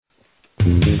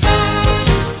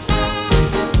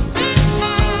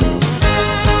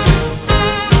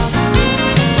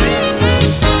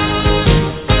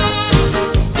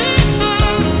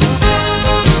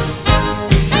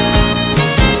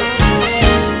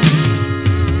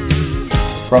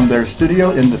From their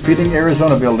studio in the Feeding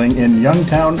Arizona building in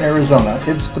Youngtown, Arizona,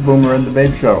 it's the Boomer and the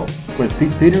Babe Show with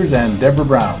Pete Peters and Deborah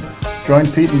Brown.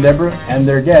 Join Pete and Deborah and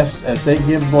their guests as they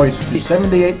give voice to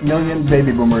 78 million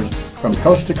baby boomers from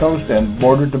coast to coast and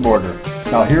border to border.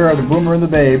 Now here are the Boomer and the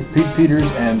Babe, Pete Peters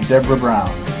and Deborah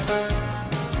Brown.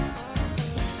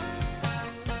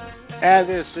 And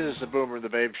this is the Boomer and the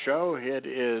Babe Show. It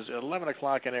is 11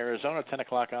 o'clock in Arizona, 10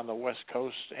 o'clock on the West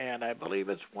Coast, and I believe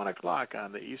it's 1 o'clock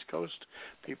on the East Coast.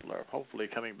 People are hopefully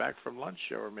coming back from lunch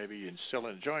or maybe still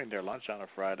enjoying their lunch on a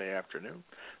Friday afternoon.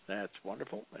 That's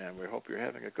wonderful, and we hope you're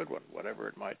having a good one, whatever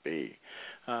it might be.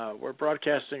 We're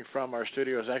broadcasting from our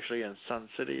studios actually in Sun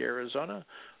City, Arizona.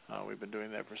 We've been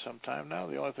doing that for some time now.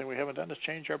 The only thing we haven't done is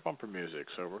change our bumper music,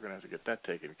 so we're going to have to get that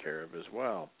taken care of as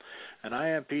well. And I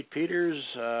am Pete Peters.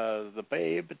 The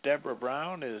Babe, Deborah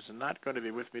Brown, is not going to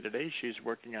be with me today. She's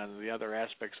working on the other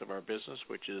aspects of our business,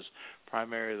 which is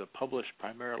primarily the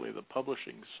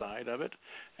publishing side of it.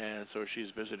 And so she's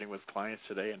visiting with clients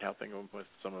today and helping them with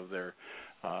some of their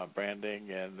branding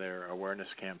and their awareness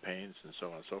campaigns and so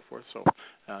on and so forth. So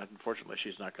unfortunately,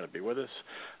 she's not going to be with us.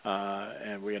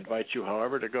 And we invite you,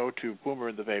 however, to go to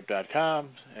boomerandthebabe.com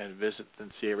and visit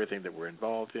and see everything that we're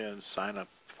involved in. Sign up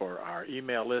for our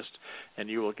email list, and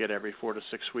you will get every 4 to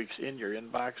 6 weeks in your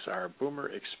inbox our Boomer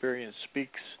Experience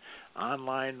Speaks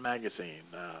online magazine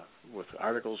with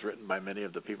articles written by many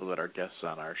of the people that are guests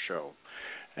on our show.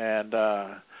 And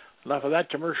enough of that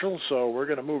commercial, so we're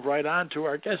going to move right on to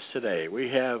our guests today. We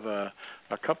have a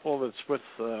couple that's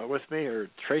with me are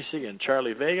Tracy and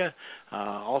Charley Vega,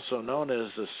 also known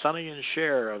as the Sonny and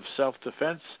Cher of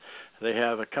self-defense. They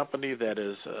have a company that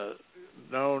is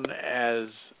known as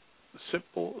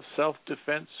Simple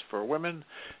Self-Defense for Women,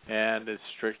 and it's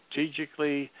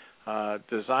strategically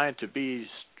designed to be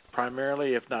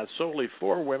primarily, if not solely,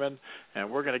 for women, and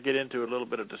we're going to get into a little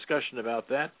bit of discussion about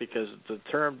that because the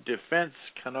term defense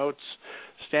connotes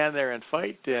stand there and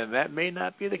fight, and that may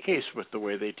not be the case with the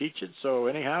way they teach it. So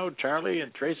anyhow, Charley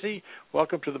and Tracy,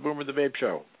 welcome to the Boomer and the Babe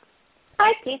Show.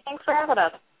 Hi, Pete. Thanks for having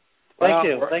us. Thank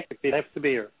you, Pete. Nice to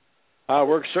be here.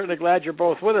 We're certainly glad you're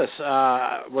both with us.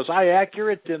 Was I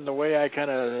accurate in the way I kind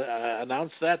of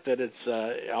announced that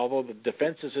it's although the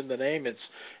defense is in the name,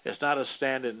 it's not a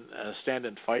stand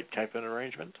and fight type of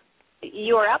arrangement?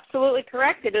 You are absolutely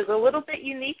correct. It is a little bit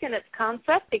unique in its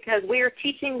concept because we are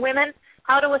teaching women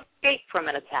how to escape from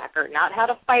an attacker, not how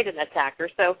to fight an attacker.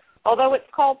 So although it's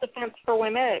called Defense for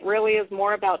Women, it really is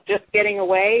more about just getting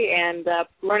away and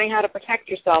learning how to protect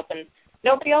yourself. And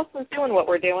nobody else is doing what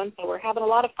we're doing, so we're having a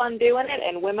lot of fun doing it,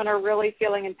 and women are really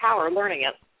feeling empowered learning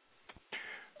it.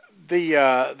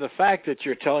 The fact that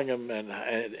you're telling them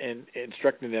and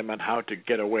instructing them on how to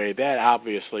get away, that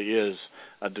obviously is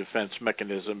a defense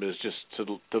mechanism, is just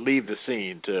to leave the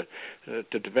scene,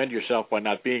 to defend yourself by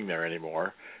not being there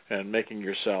anymore and making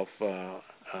yourself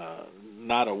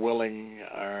not a willing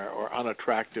or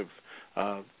unattractive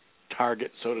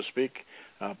target, so to speak,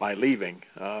 by leaving.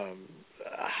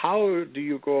 How do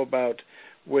you go about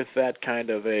with that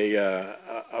kind of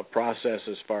a process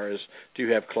as far as, do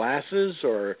you have classes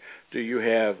or do you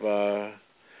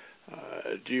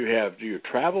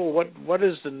travel? What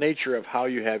is the nature of how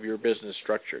you have your business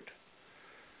structured?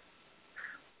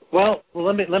 Well,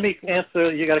 let me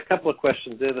answer. You got a couple of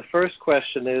questions there. The first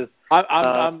question is, I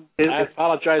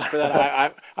apologize for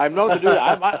that. I'm known to do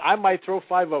that. I might throw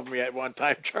 5 of them at one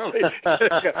time, Charley.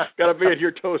 Got to be on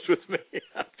your toes with me.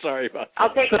 I'm sorry about that.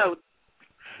 I'll take notes.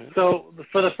 So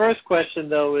for the first question,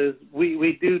 though, is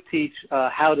we do teach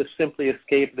how to simply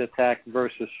escape an attack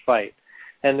versus fight.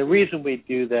 And the reason we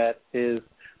do that is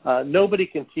nobody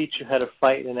can teach you how to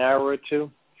fight in an hour or two,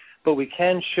 but we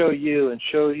can show you and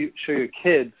show your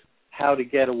kids how to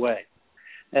get away.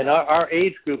 And our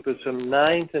age group is from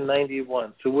 9 to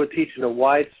 91, so we're teaching a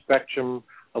wide spectrum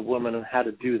of women on how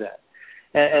to do that.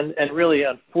 And really,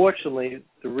 unfortunately,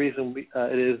 the reason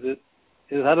it is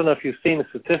I don't know if you've seen the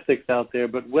statistics out there,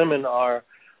 but women are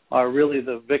really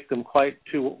the victim quite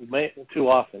too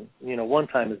often. You know, one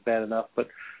time is bad enough, but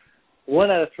 1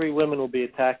 out of 3 women will be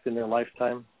attacked in their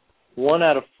lifetime. 1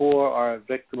 out of 4 are a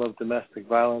victim of domestic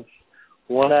violence.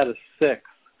 1 out of 6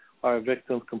 are a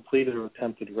victim of completed or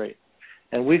attempted rape.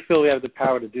 And we feel we have the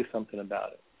power to do something about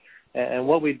it. And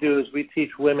what we do is we teach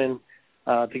women,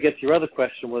 to get to your other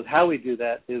question was how we do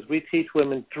that, is we teach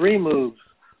women 3 moves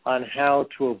on how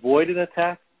to avoid an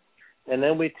attack, and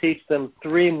then we teach them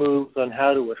 3 moves on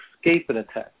how to escape an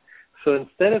attack. So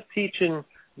instead of teaching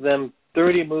them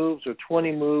 30 moves or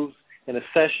 20 moves in a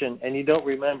session and you don't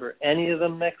remember any of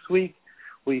them next week,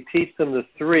 we teach them the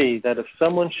 3 that if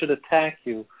someone should attack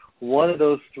you, one of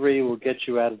those 3 will get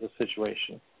you out of the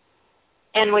situation.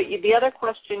 And the other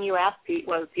question you asked, Pete,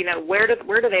 was, where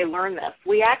do they learn this?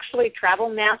 We actually travel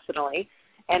nationally,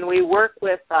 and we work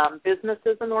with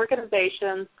businesses and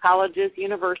organizations, colleges,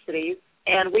 universities,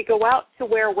 and we go out to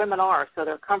where women are so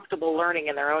they're comfortable learning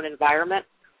in their own environment.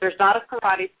 There's not a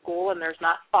karate school, and there's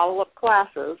not follow-up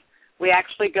classes. We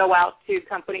actually go out to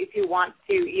companies who want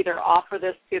to either offer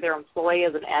this to their employee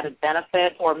as an added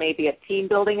benefit or maybe a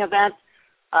team-building event,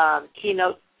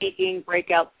 keynote speaking,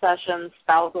 breakout sessions,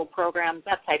 spousal programs,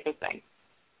 that type of thing.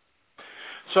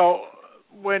 So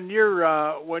when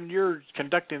you're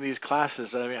conducting these classes,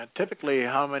 I mean, typically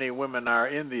how many women are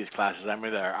in these classes? I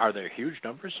mean, are there huge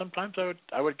numbers sometimes?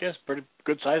 I would guess pretty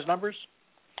good-sized numbers.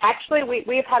 Actually,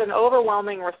 we've had an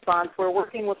overwhelming response. We're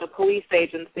working with a police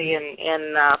agency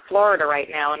in Florida right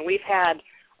now, and we've had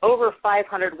over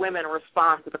 500 women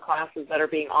respond to the classes that are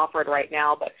being offered right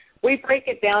now. But we break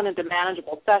it down into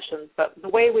manageable sessions. But the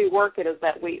way we work it is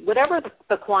that whatever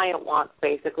the client wants,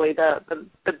 basically, the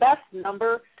best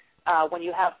number when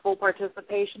you have full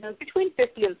participation is between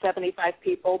 50 and 75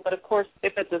 people. But of course,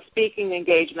 if it's a speaking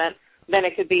engagement, then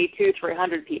it could be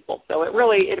 200-300 people. So it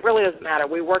really doesn't matter.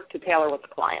 We work to tailor with the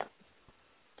client.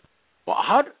 Well,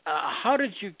 how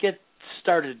did you get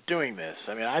started doing this?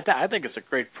 I mean, I think it's a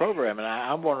great program, and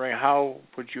I'm wondering, how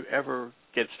would you ever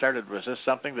get started? Was this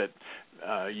something that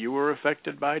you were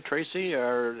affected by, Tracy,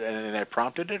 and that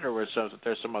prompted it, or was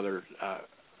there some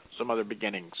other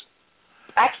beginnings?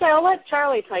 Actually, I'll let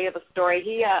Charley tell you the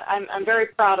story. I'm very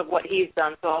proud of what he's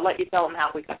done, so I'll let you tell him how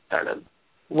we got started.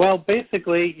 Well,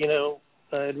 basically,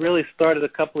 it really started a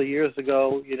couple of years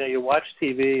ago. You watch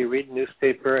TV, you read a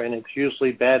newspaper, and it's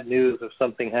usually bad news of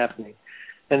something happening.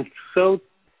 And so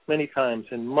many times,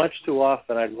 and much too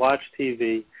often, I'd watch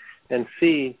TV and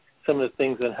see some of the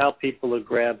things and how people are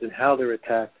grabbed and how they're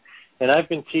attacked. And I've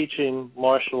been teaching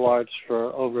martial arts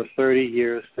for over 30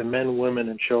 years to men, women,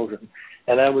 and children.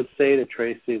 And I would say to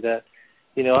Tracy that,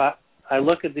 I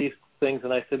look at these things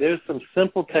and I say, there's some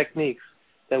simple techniques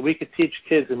that we could teach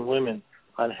kids and women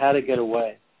on how to get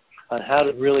away, on how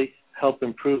to really help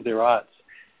improve their odds.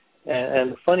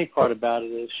 And the funny part about it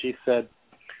is she said,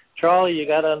 Charley, you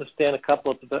got to understand a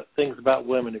couple of things about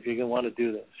women if you're going to want to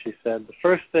do this. She said, the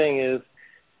first thing is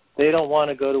they don't want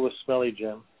to go to a smelly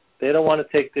gym. They don't want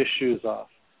to take their shoes off.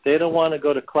 They don't want to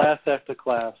go to class after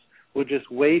class. We're just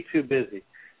way too busy.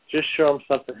 Just show them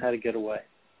something how to get away.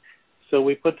 So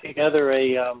we put together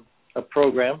a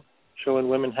program showing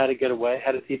women how to get away,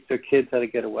 how to teach their kids how to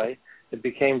get away. It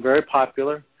became very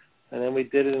popular, and then we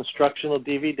did an instructional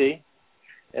DVD.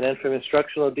 And then from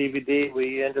instructional DVD,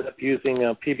 we ended up using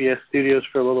PBS Studios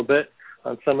for a little bit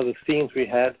on some of the scenes we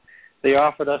had. They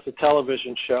offered us a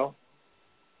television show,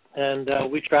 and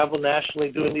we traveled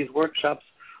nationally doing these workshops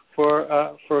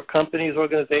for companies,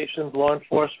 organizations, law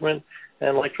enforcement,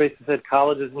 and like Tracy said,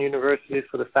 colleges and universities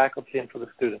for the faculty and for the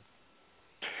students.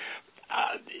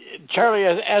 Charley,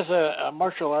 as a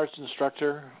martial arts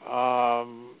instructor,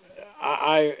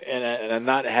 and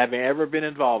not having ever been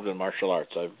involved in martial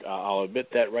arts, I'll admit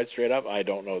that right straight up. I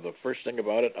don't know the first thing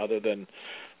about it other than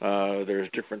there's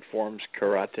different forms,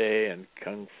 karate and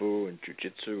kung fu and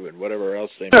jiu-jitsu and whatever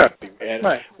else they might be. And,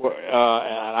 right.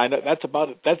 And I know that's about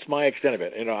it. That's my extent of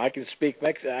it. I can speak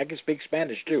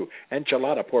Spanish too.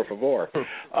 Enchilada, por favor.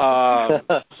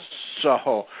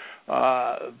 So.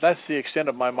 That's the extent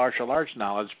of my martial arts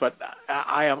knowledge, but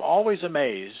I am always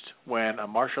amazed when a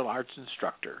martial arts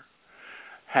instructor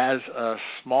has a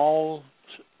small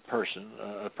person,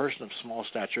 a person of small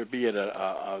stature, be it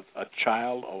a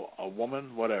child, a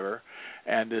woman, whatever,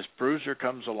 and this bruiser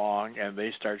comes along and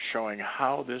they start showing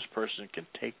how this person can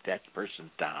take that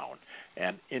person down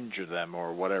and injure them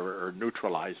or whatever, or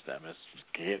neutralize them,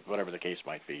 whatever the case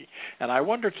might be. And I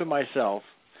wonder to myself,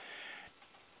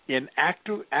 in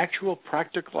actual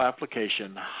practical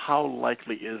application, how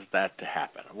likely is that to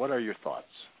happen? What are your thoughts?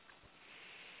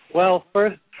 Well,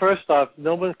 first off,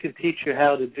 no one can teach you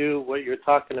how to do what you're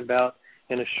talking about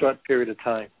in a short period of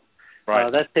time.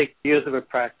 Right. That takes years of a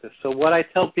practice. So what I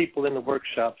tell people in the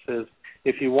workshops is,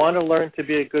 if you want to learn to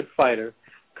be a good fighter,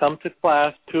 come to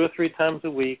class 2 or 3 times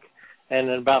a week, and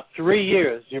in about 3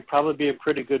 years, you'll probably be a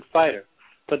pretty good fighter.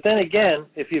 But then again,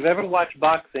 if you've ever watched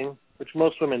boxing, which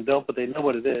most women don't, but they know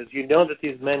what it is, you know that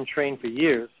these men train for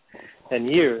years and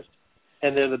years,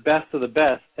 and they're the best of the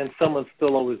best, and someone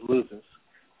still always loses.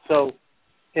 So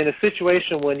in a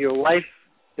situation when your life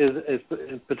is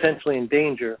potentially in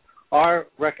danger, our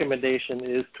recommendation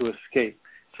is to escape.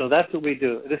 So that's what we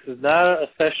do. This is not a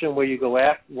session where you go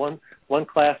one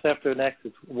class after the next.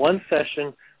 It's one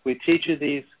session. We teach you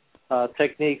these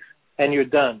techniques, and you're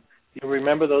done. You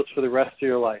remember those for the rest of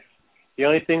your life. The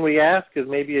only thing we ask is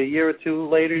maybe a year or two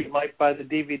later, you might buy the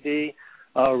DVD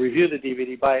review the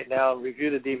DVD, buy it now, and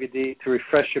review the DVD to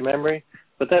refresh your memory.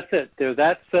 But that's it. They're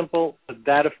that simple, but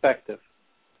that effective.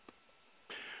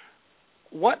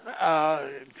 What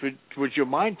would you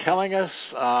mind telling us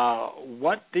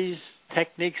what these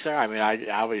techniques are? I mean,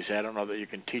 obviously I don't know that you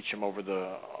can teach them over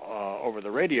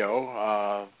the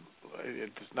radio.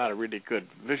 It's not a really good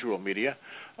visual media,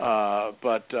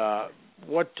 but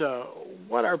what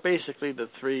are basically the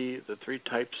three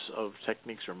types of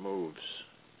techniques or moves?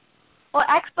 Well,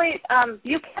 actually,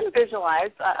 you can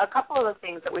visualize a couple of the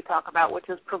things that we talk about, which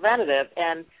is preventative.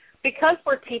 And because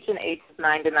we're teaching ages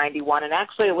 9 to 91, and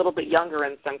actually a little bit younger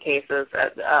in some cases,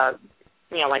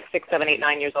 like 6, 7, 8,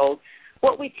 9 years old,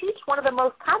 what we teach, one of the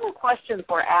most common questions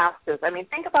we're asked is,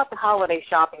 think about the holiday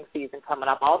shopping season coming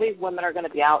up. All these women are going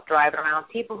to be out driving around.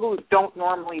 People who don't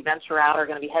normally venture out are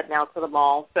going to be heading out to the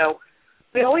mall. So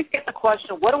we always get the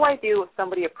question, what do I do if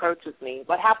somebody approaches me?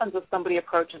 What happens if somebody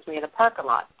approaches me in a parking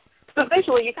lot? So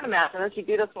visually, you can imagine this. You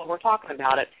do this when we're talking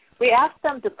about it. We ask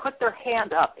them to put their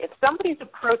hand up. If somebody's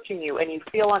approaching you and you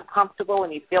feel uncomfortable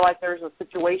and you feel like there's a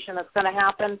situation that's going to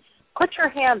happen, put your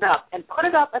hand up and put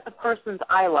it up at the person's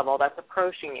eye level that's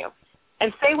approaching you.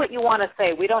 And say what you want to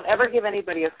say. We don't ever give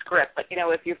anybody a script. But,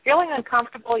 if you're feeling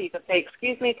uncomfortable, you can say,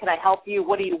 excuse me, can I help you?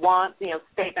 What do you want?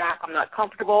 Stay back. I'm not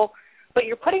comfortable. But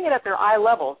you're putting it at their eye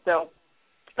level. So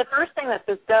the first thing that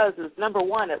this does is, number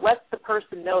one, it lets the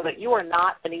person know that you are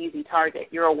not an easy target.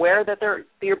 You're aware that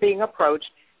you're being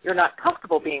approached. You're not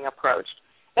comfortable being approached.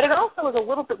 And it also is a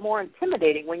little bit more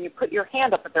intimidating when you put your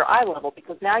hand up at their eye level,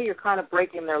 because now you're kind of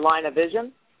breaking their line of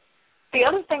vision. The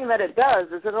other thing that it does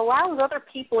is it allows other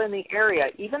people in the area,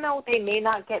 even though they may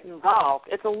not get involved,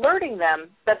 it's alerting them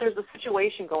that there's a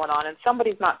situation going on and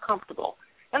somebody's not comfortable.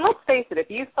 And let's face it, if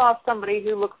you saw somebody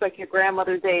who looks like your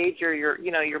grandmother's age or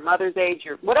your mother's age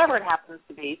or whatever it happens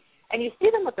to be, and you see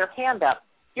them with their hand up,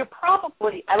 you're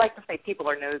probably, I like to say people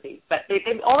are nosy, but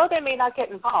although they may not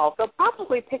get involved, they'll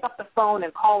probably pick up the phone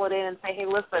and call it in and say, hey,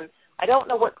 listen, I don't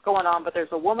know what's going on, but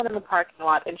there's a woman in the parking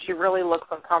lot and she really looks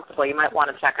uncomfortable. You might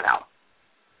want to check it out.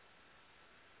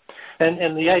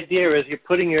 And the idea is you're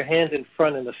putting your hand in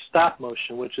front in the stop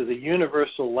motion, which is a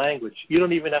universal language. You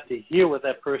don't even have to hear what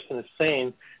that person is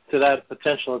saying to that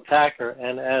potential attacker.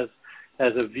 And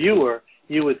as a viewer,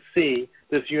 you would see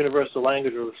this universal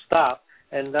language of stop.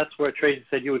 And that's where Tracy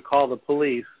said you would call the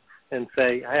police and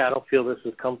say, hey, I don't feel this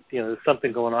is, there's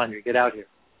something going on here. Get out here.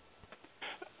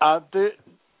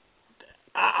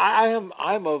 I'm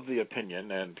of the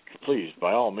opinion, and please,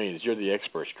 by all means, you're the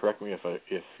experts. Correct me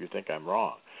if you think I'm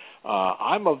wrong.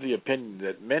 I'm of the opinion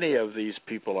that many of these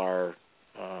people are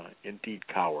indeed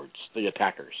cowards. The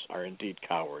attackers are indeed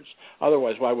cowards.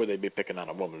 Otherwise, why would they be picking on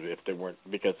a woman if they weren't?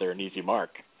 Because they're an easy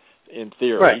mark, in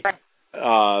theory. Right.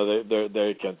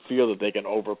 They can feel that they can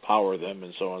overpower them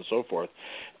and so on and so forth.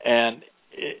 And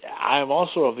I'm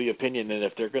also of the opinion that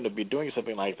if they're going to be doing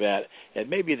something like that, it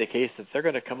may be the case that they're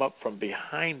going to come up from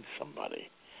behind somebody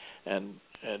and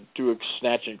do a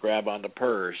snatch and grab on the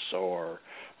purse or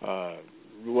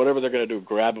whatever they're going to do,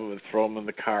 grab them and throw them in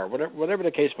the car, whatever the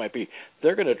case might be.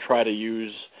 They're going to try to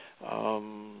use a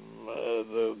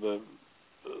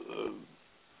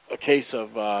case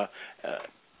of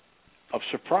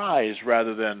surprise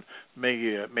rather than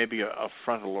maybe a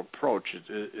frontal approach.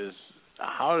 Is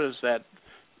how does that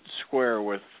square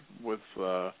with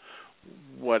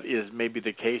what is maybe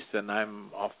the case that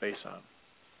I'm off base on?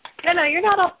 No, you're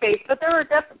not off base, but there are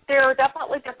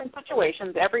definitely different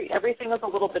situations. Everything is a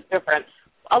little bit different.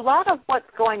 A lot of what's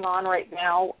going on right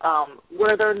now,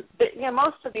 where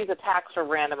most of these attacks are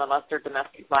random unless they're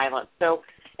domestic violence. So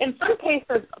in some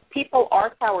cases, people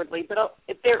are cowardly, but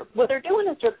what they're doing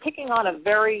is they're picking on a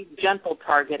very gentle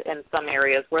target in some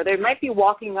areas where they might be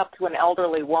walking up to an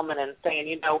elderly woman and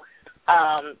saying,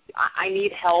 I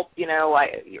need help, you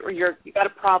got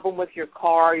a problem with your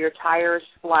car, your tire's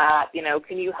flat,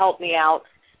 can you help me out?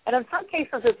 And in some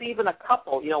cases, it's even a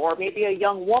couple, or maybe a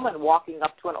young woman walking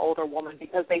up to an older woman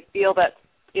because they feel that,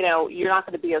 you're not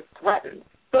going to be as threatened.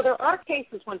 So there are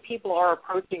cases when people are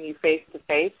approaching you face to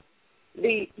face.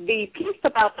 The piece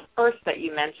about the purse that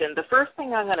you mentioned, the first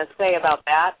thing I'm going to say about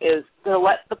that is to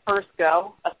let the purse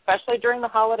go, especially during the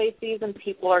holiday season.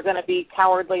 People are going to be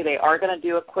cowardly. They are going to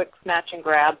do a quick snatch and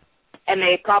grab, and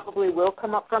they probably will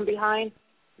come up from behind.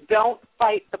 Don't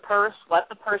fight the purse. Let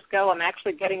the purse go. I'm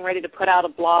actually getting ready to put out a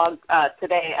blog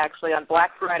today, actually, on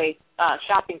Black Friday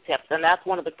shopping tips, and that's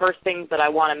one of the first things that I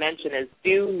want to mention is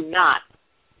do not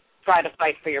try to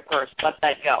fight for your purse. Let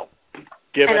that go.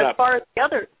 Give it up. And as far as the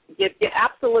other,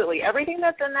 absolutely. Everything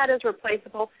that's in that is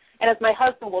replaceable. And as my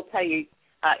husband will tell you,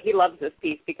 he loves this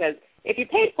piece because if you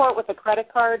paid for it with a credit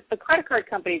card, the credit card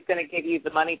company is going to give you the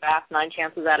money back 9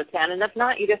 chances out of 10. And if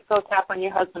not, you just go tap on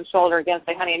your husband's shoulder again and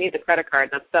say, honey, I need the credit card.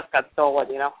 That stuff got stolen,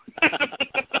 you know.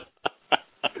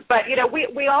 But, you know,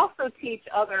 we also teach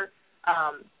other,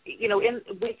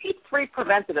 we teach 3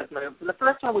 preventative moves. And the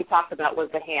first one we talked about was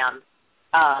the hand.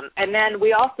 And then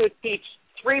we also teach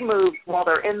 3 moves while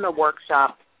they're in the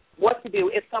workshop, what to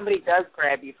do if somebody does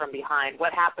grab you from behind,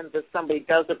 what happens if somebody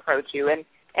does approach you.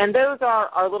 And those are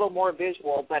a little more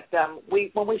visual, but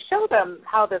when we show them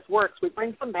how this works, we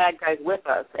bring some bad guys with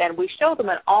us, and we show them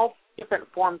in all different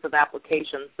forms of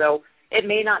application. So it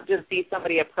may not just be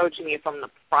somebody approaching you from the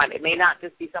front. It may not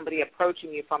just be somebody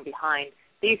approaching you from behind.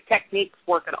 These techniques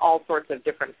work in all sorts of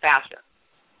different fashions.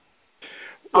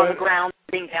 On the ground,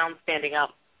 sitting down, standing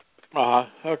up.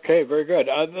 Okay, very good.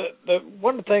 The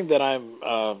one thing that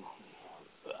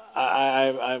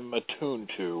I'm attuned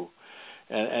to,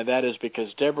 and that is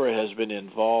because Deborah has been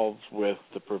involved with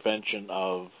the prevention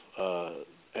of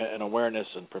an awareness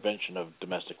and prevention of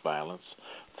domestic violence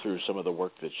through some of the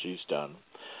work that she's done.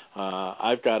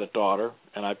 I've got a daughter,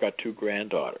 and I've got 2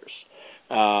 granddaughters.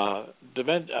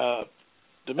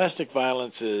 Domestic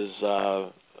violence is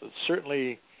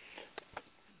certainly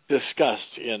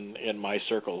discussed in my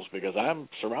circles because I'm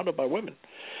surrounded by women.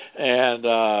 And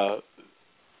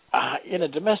in a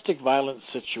domestic violence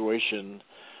situation,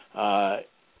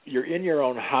 you're in your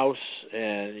own house,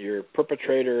 and your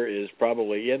perpetrator is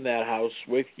probably in that house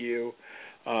with you.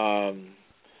 Does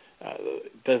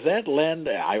that lend?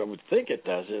 I would think it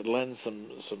does. It lends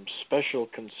some special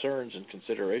concerns and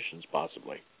considerations,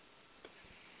 possibly.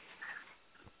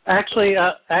 Actually,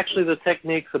 the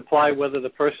techniques apply whether the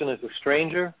person is a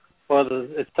stranger or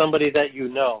it's somebody that you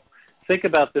know. Think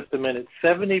about this a minute.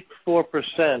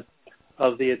 74%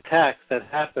 of the attacks that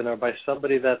happen are by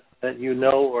somebody that you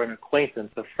know or an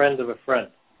acquaintance, a friend of a friend.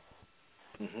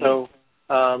 Mm-hmm. So,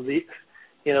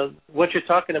 what you're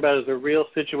talking about is a real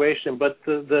situation, but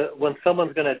when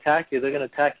someone's going to attack you, they're going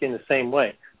to attack you in the same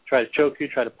way. Try to choke you,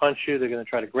 try to punch you, they're going to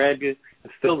try to grab you.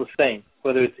 It's still the same,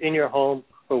 whether it's in your home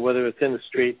or whether it's in the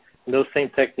street, and those same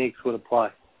techniques would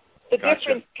apply. The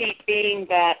difference, Pete, being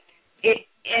that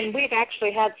and we've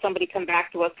actually had somebody come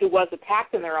back to us who was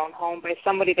attacked in their own home by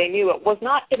somebody they knew. It was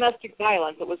not domestic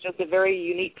violence. It was just a very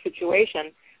unique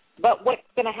situation. But what's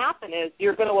going to happen is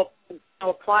you're going to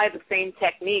apply the same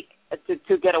technique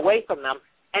to get away from them.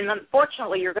 And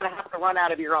unfortunately, you're going to have to run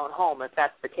out of your own home if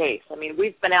that's the case. I mean,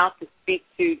 we've been out to speak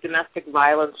to domestic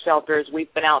violence shelters.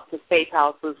 We've been out to safe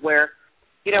houses where,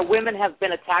 women have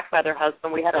been attacked by their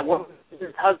husband. We had a woman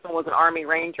whose husband was an Army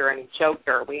Ranger, and he choked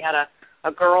her. We had a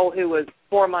girl who was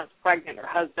 4 months pregnant. Her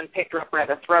husband picked her up by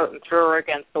the throat and threw her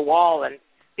against the wall. And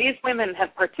these women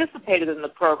have participated in the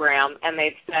program, and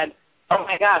they've said, oh,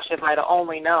 my gosh, if I'd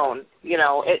only known.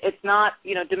 It's not,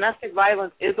 domestic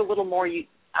violence is a little more,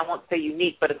 I won't say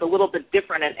unique, but it's a little bit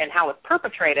different in how it's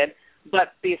perpetrated,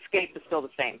 but the escape is still the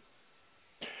same.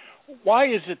 Why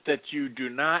is it that you do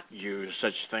not use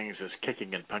such things as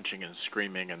kicking and punching and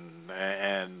screaming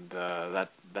and that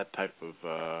type of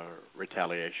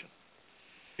retaliation?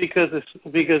 Because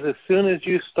as soon as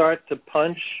you start to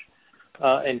punch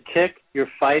and kick, you're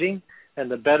fighting, and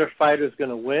the better fighter is going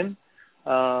to win,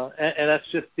 and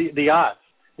that's just the odds.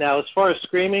 Now, as far as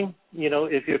screaming,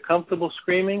 if you're comfortable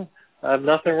screaming,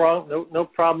 nothing wrong, no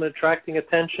problem attracting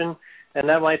attention, and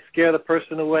that might scare the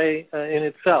person away in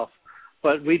itself.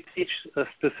 But we teach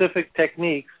specific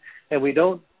techniques, and we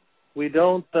don't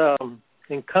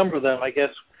encumber them, I guess,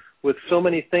 with so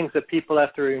many things that people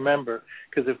have to remember.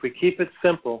 Because if we keep it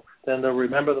simple, then they'll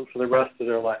remember them for the rest of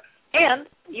their life. And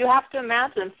you have to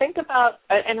imagine, think about,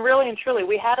 and really and truly,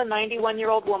 we had a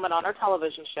 91-year-old woman on our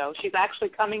television show. She's actually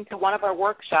coming to one of our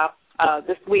workshops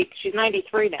this week. She's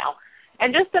 93 now.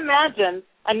 And just imagine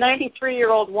a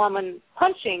 93-year-old woman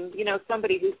punching,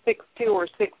 somebody who's 6'2" or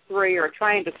 6'3" or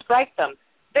trying to strike them.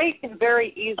 They can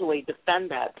very easily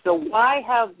defend that. So why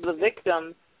have the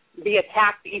victim be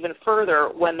attacked even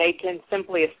further when they can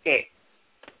simply escape?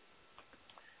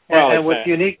 And what's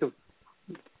unique,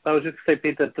 I was just going to say,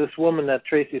 Pete, that this woman that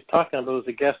Tracy's talking about was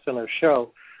a guest on our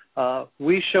show.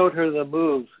 We showed her the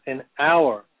moves an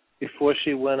hour before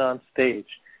she went on stage,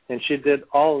 and she did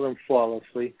all of them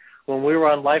flawlessly. When we were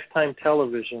on Lifetime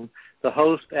television, the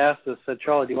host asked us, said,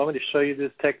 Charley, do you want me to show you these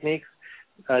techniques?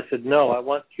 I said, no, I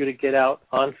want you to get out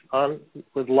on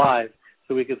with live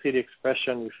so we can see the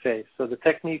expression on your face. So the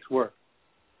techniques work.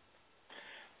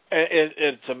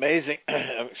 It's amazing.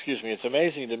 Excuse me. It's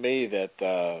amazing to me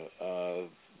that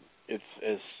it's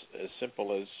as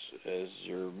simple as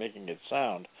you're making it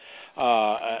sound.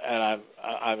 And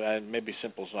I'm maybe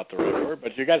simple is not the right word,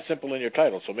 but you got simple in your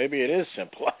title, so maybe it is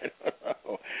simple. I don't know.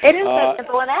 It is that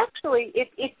simple. And actually,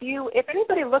 if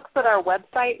anybody looks at our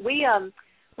website, we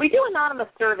do anonymous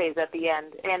surveys at the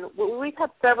end, and we've had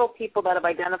several people that have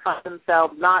identified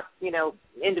themselves not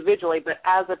individually, but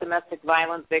as a domestic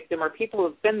violence victim or people who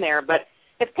have been there. But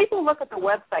if people look at the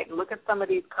website and look at some of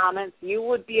these comments, you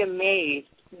would be amazed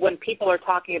when people are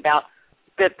talking about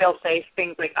that. They'll say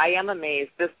things like, "I am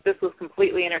amazed. This was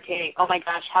completely entertaining. Oh my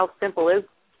gosh, how simple is?"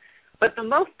 But the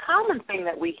most common thing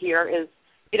that we hear is,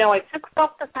 I took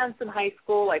self-defense in high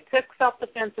school. I took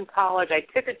self-defense in college. I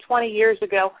took it 20 years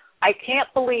ago. I can't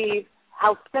believe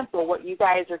how simple what you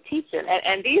guys are teaching.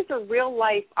 And these are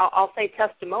real-life, I'll say,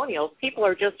 testimonials. People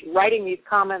are just writing these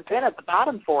comments in at the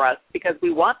bottom for us because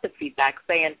we want the feedback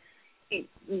saying,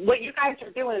 what you guys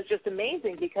are doing is just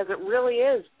amazing because it really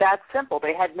is that simple.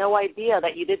 They had no idea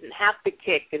that you didn't have to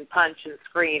kick and punch and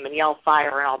scream and yell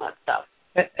fire and all that stuff.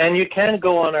 And you can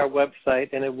go on our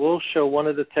website, and it will show one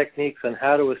of the techniques on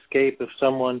how to escape if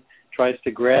someone tries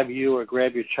to grab you or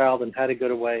grab your child and how to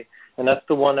get away. And that's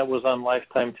the one that was on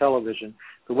Lifetime Television.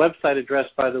 The website address,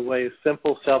 by the way, is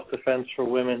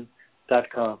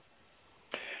simpleselfdefenseforwomen.com.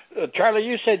 Charley,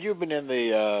 you said you've been in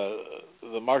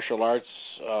the martial arts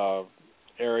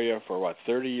area for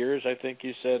 30 years? I think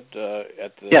you said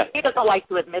at the. Yeah. He doesn't like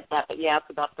to admit that, but yeah, it's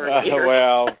about 30 years.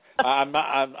 Well,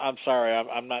 I'm sorry.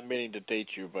 I'm not meaning to date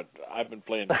you, but I've been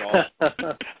playing golf.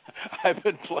 I've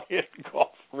been playing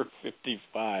golf for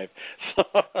 55, so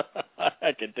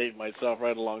I can date myself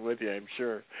right along with you, I'm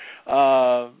sure.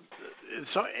 And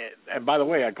by the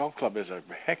way, a golf club is a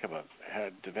heck of a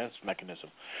defense mechanism.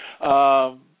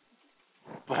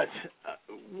 But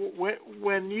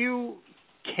when you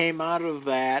came out of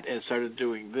that and started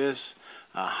doing this,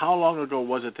 how long ago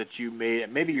was it that you made?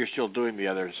 Maybe you're still doing the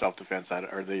other self-defense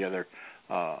or the other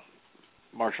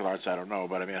martial arts. I don't know,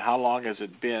 but I mean, how long has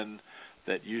it been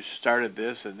that you started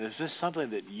this? And is this something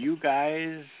that you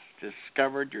guys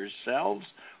discovered yourselves,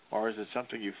 or is it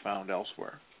something you found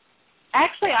elsewhere?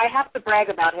 Actually, I have to brag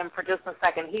about him for just a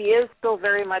second. He is still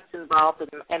very much involved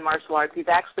in martial arts. He's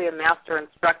actually a master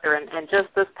instructor, and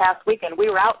just this past weekend, we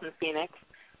were out in Phoenix.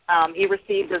 He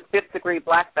received his 5th degree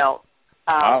black belt.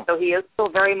 Wow. So he is still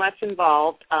very much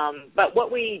involved. But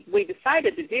what we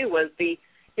decided to do was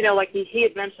like he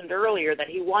had mentioned earlier that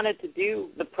he wanted to do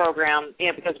the program,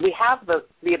 because we have the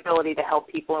ability to help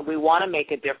people and we want to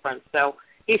make a difference. So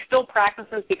he still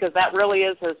practices because that really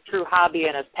is his true hobby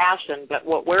and his passion. But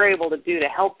what we're able to do to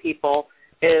help people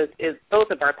is both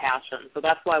of our passions. So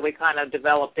that's why we kind of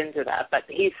developed into that. But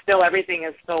everything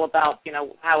is still about,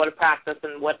 how to practice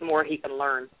and what more he can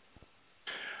learn.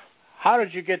 How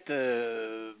did you get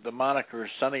the moniker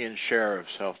Sonny and Cher of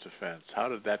self-defense? How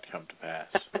did that come to pass?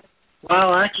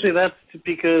 Well, actually, that's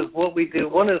because what we do,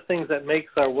 one of the things that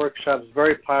makes our workshops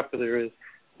very popular is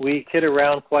we kid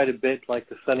around quite a bit, like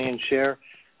the Sonny and Cher.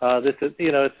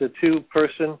 It's a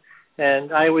two-person,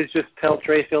 and I always just tell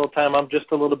Tracy all the time I'm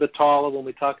just a little bit taller when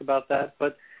we talk about that.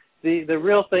 But the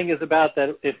real thing is about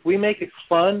that if we make it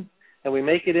fun and we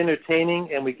make it entertaining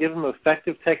and we give them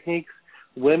effective techniques,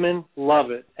 women love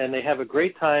it, and they have a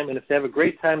great time, and if they have a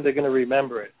great time, they're going to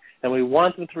remember it. And we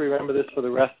want them to remember this for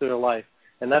the rest of their life.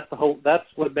 And that's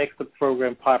what makes the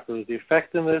program popular, is the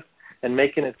effectiveness and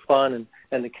making it fun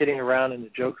and the kidding around and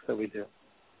the jokes that we do.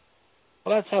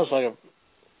 Well, that sounds like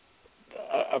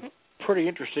a pretty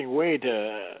interesting way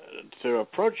to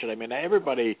approach it. I mean,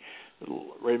 everybody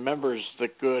remembers the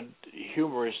good,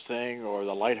 humorous thing or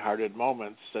the lighthearted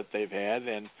moments that they've had,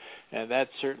 and that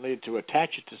certainly, to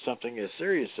attach it to something as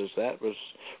serious as that, was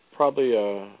probably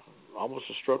almost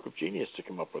a stroke of genius to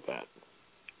come up with that.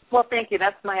 Well, thank you.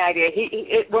 That's my idea.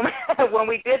 When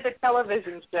we did the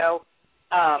television show,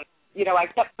 I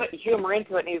kept putting humor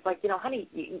into it, and he's like, honey,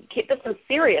 this is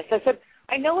serious. I said,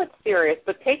 I know it's serious,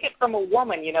 but take it from a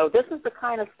woman. This is the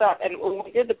kind of stuff. And when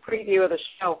we did the preview of the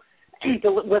show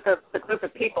with a group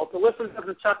of people, to listen to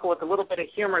them chuckle with a little bit of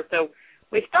humor, so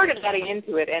we started getting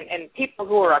into it, and people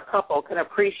who are a couple can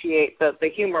appreciate the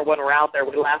humor when we're out there.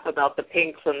 We laugh about the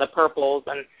pinks and the purples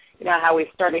and how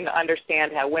we're starting to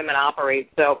understand how women operate.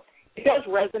 So it does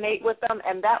resonate with them,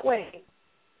 and that way,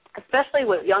 especially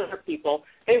with younger people,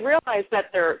 they realize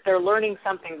that they're learning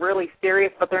something really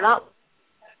serious, but they're not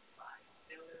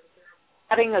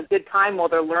having a good time while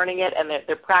they're learning it, and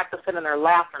they're practicing and they're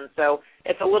laughing. So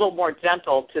it's a little more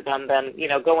gentle to them than,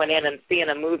 going in and seeing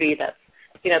a movie that's,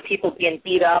 people being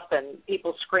beat up and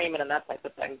people screaming and that type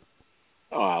of thing.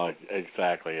 Oh,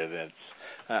 exactly. And it's,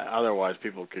 otherwise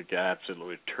people could get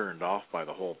absolutely turned off by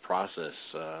the whole process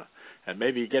and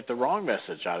maybe get the wrong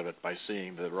message out of it by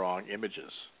seeing the wrong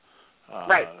images.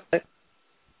 Right.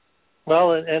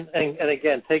 Well, and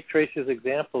again, take Tracy's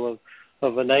example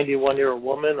of a 91-year-old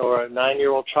woman or a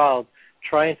 9-year-old child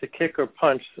trying to kick or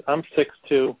punch. I'm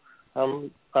 6'2",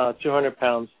 I'm 200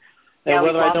 pounds, and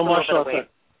whether I know martial arts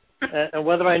and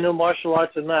whether I know martial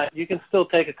arts or not, you can still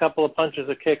take a couple of punches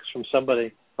or kicks from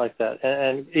somebody like that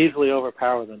and easily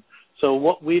overpower them. So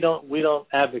what we don't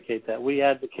advocate that. We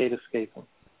advocate escaping.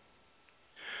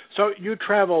 So you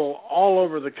travel all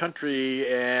over the country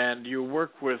and you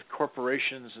work with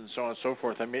corporations and so on and so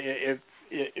forth. I mean,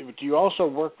 do you also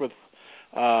work with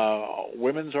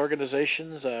women's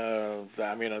organizations?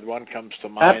 I mean, one comes to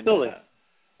mind. Absolutely.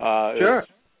 Sure.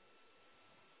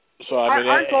 So I mean,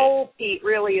 our goal, Pete,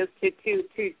 really is to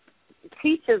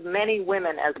teach as many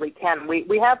women as we can.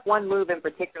 We have one move in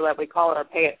particular that we call it our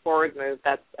pay it forward move.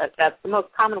 That's the most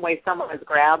common way someone is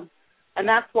grabbed, and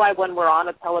that's why when we're on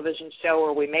a television show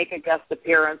or we make a guest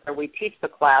appearance or we teach the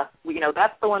class,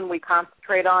 that's the one we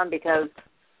concentrate on, because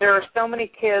there are so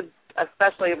many kids,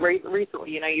 especially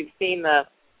recently. You've seen the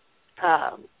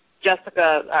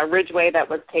Jessica Ridgway that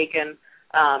was taken.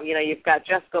 You've got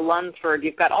Jessica Lunsford.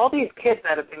 You've got all these kids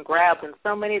that have been grabbed, and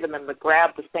so many of them have been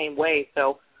grabbed the same way.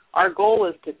 So our goal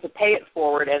is to pay it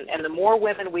forward, and the more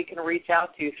women we can reach out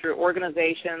to through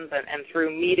organizations and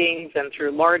through meetings and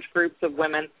through large groups of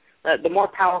women, the more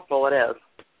powerful it is.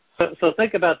 So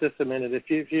think about this a minute.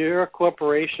 If you're a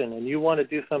corporation and you want to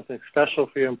do something special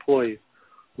for your employees,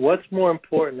 what's more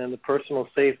important than the personal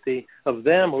safety of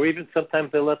them, or even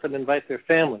sometimes they let them invite their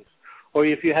families? Or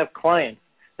if you have clients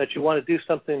that you want to do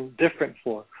something different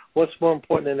for, what's more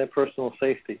important than their personal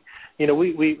safety?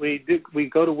 We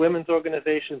go to women's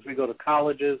organizations, we go to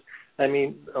colleges. I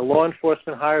mean, law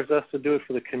enforcement hires us to do it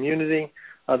for the community.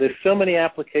 There's so many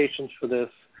applications for this,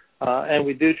 and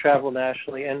we do travel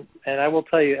nationally. And I will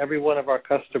tell you, every one of our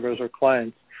customers or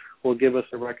clients will give us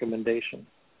a recommendation.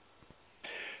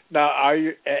 Now,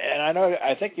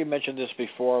 I think you mentioned this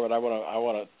before, but I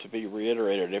want it to be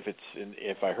reiterated.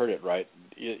 If I heard it right,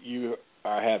 you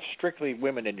have strictly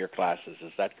women in your classes.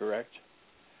 Is that correct?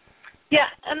 Yeah,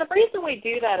 and the reason we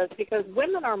do that is because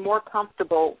women are more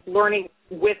comfortable learning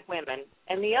with women.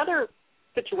 And the other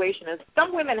situation is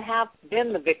some women have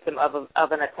been the victim of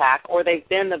an attack, or they've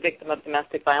been the victim of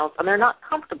domestic violence, and they're not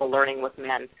comfortable learning with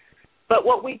men. But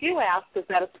what we do ask is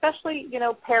that, especially,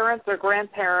 parents or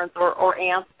grandparents or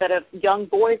aunts that have young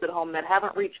boys at home that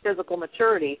haven't reached physical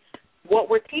maturity, what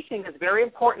we're teaching is very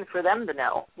important for them to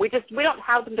know. We don't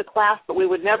have them to class, but we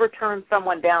would never turn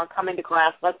someone down coming to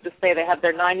class. Let's just say they have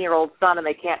their 9-year-old son and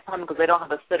they can't come because they don't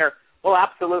have a sitter. Well,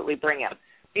 absolutely bring him.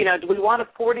 Do we want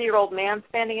a 40-year-old man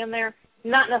standing in there?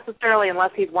 Not necessarily,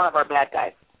 unless he's one of our bad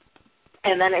guys.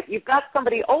 And then if you've got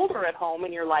somebody older at home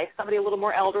in your life, somebody a little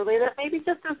more elderly that maybe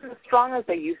just isn't as strong as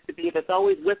they used to be, that's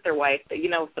always with their wife, that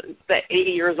 80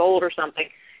 years old or something,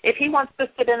 if he wants to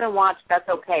sit in and watch, that's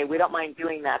okay. We don't mind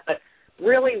doing that. But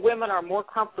really, women are more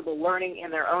comfortable learning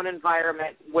in their own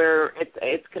environment where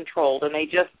it's controlled, and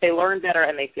they learn better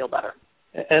and they feel better.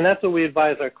 And that's what we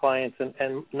advise our clients, and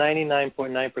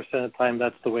 99.9% of the time,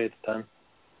 that's the way it's done.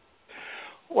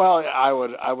 Well, I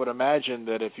would imagine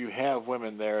that if you have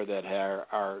women there that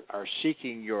are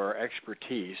seeking your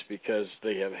expertise because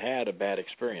they have had a bad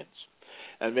experience,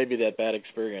 and maybe that bad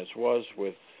experience was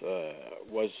with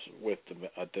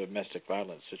a domestic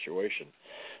violence situation,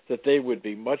 that they would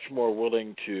be much more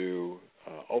willing to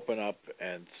open up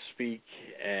and speak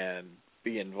and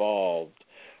be involved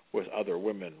with other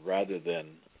women rather than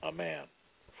a man,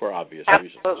 for obvious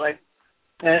reasons. Absolutely.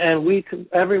 And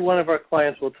every one of our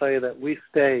clients will tell you that we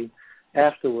stay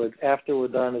after we're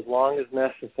done, as long as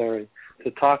necessary, to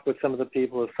talk with some of the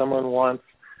people. If someone wants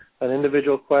an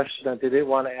individual question that they didn't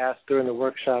want to ask during the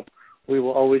workshop, we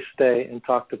will always stay and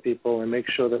talk to people and make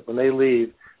sure that when they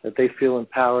leave, that they feel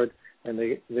empowered and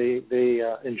they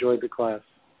enjoyed the class.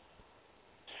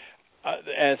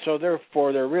 And so,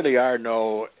 therefore, there really are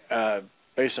no,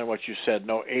 based on what you said,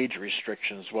 no age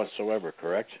restrictions whatsoever,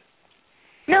 correct?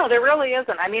 No, there really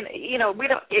isn't. I mean, we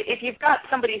don't. If you've got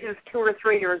somebody who's 2 or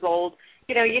 3 years old,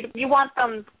 you want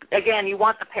them. Again, you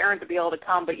want the parent to be able to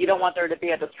come, but you don't want there to be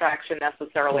a distraction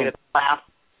necessarily to the class,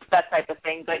 that type of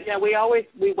thing. But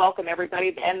we welcome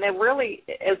everybody, and then really,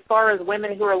 as far as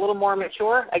women who are a little more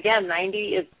mature, again, 90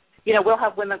 is. We'll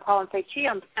have women call and say, "Gee,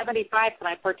 I'm 75. Can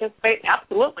I participate?"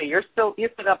 Absolutely. You still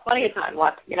got plenty of time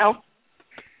left.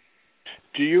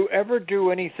 Do you ever do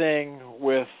anything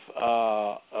with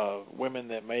women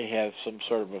that may have some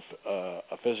sort of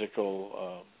a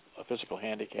physical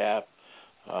handicap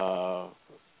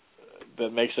that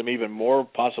makes them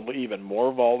possibly even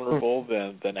more vulnerable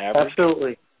than average?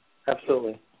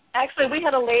 Absolutely. Actually, we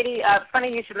had a lady. Funny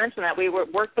you should mention that. We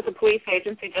worked with a police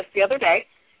agency just the other day,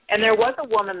 And there was a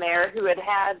woman there who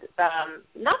had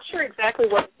not sure exactly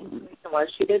what the reason was.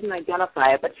 She didn't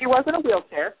identify it, but she was in a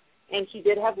wheelchair, and she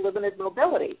did have limited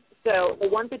mobility. So the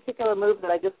one particular move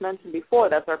that I just mentioned before,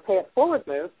 that's our pay it forward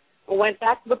move, we went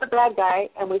back with the bad guy,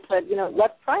 and we said,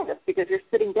 let's try this because you're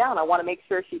sitting down. I want to make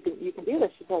sure you can do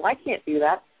this. She said, well, I can't do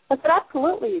that. I said,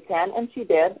 absolutely you can, and she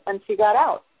did, and she got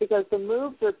out because the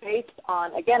moves are based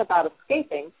on, again, about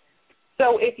escaping.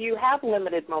 So if you have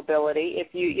limited mobility,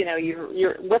 if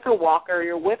you're with a walker,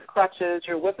 you're with crutches,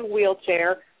 you're with a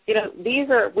wheelchair,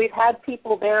 we've had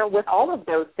people there with all of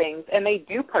those things, and they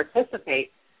do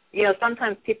participate.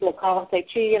 Sometimes people will call and say,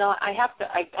 gee,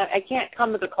 I can't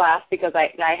come to the class because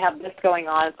I have this going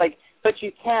on. It's like, but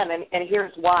you can, and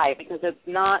here's why, because it's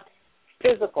not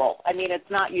physical. I mean,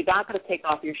 you're not going to take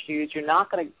off your shoes. You're not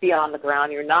going to be on the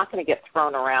ground. You're not going to get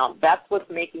thrown around. That's what's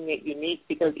making it unique,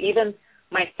 because even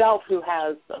myself, who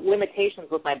has limitations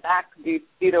with my back due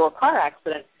to a car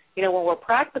accident, when we're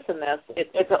practicing this,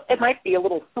 it might be a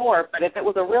little sore, but if it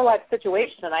was a real-life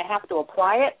situation and I have to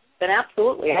apply it, then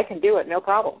absolutely, I can do it, no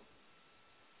problem.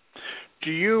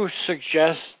 Do you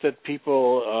suggest that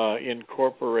people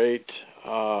incorporate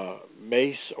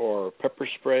mace or pepper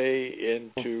spray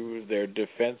into their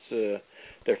defense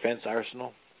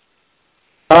arsenal?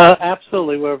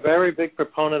 Absolutely. We're a very big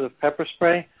proponent of pepper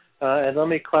spray. And let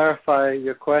me clarify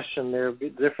your question. There's a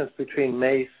difference between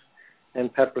mace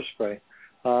and pepper spray.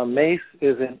 Mace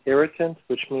is an irritant,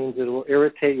 which means it will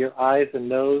irritate your eyes and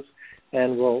nose,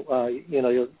 and will,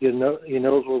 your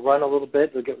nose will run a little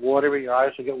bit. You'll get watery. Your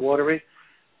eyes will get watery.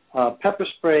 Pepper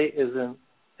spray is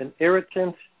an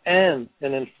irritant and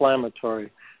an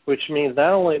inflammatory, which means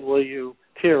not only will you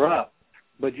tear up,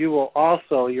 but you will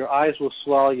also, your eyes will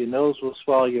swell, your nose will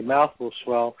swell, your mouth will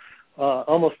swell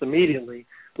almost immediately,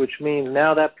 which means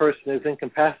now that person is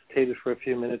incapacitated for a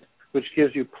few minutes, which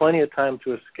gives you plenty of time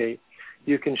to escape.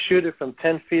 You can shoot it from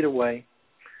 10 feet away.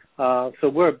 So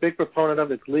we're a big proponent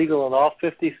of it. It's legal in all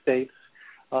 50 states.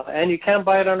 And you can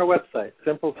buy it on our website,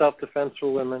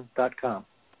 simpleselfdefenseforwomen.com.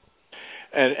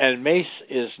 And mace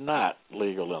is not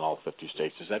legal in all 50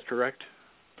 states. Is that correct?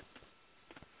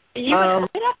 You would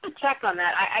have to check on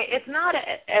that. It's not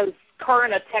as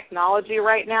current a technology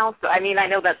right now. So, I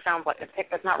know that sounds like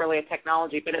that's not really a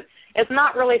technology, but it's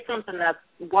not really something that's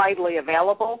widely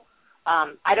available.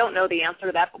 I don't know the answer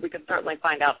to that, but we could certainly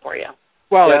find out for you.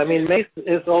 Well, mace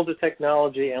is older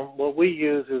technology, and what we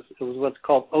use is what's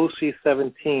called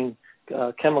OC17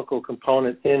 chemical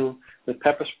component in the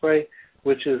pepper spray,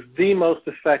 which is the most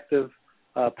effective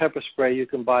pepper spray you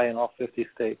can buy in all 50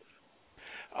 states.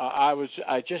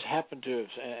 I just happened to,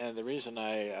 and the reason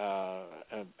I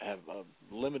have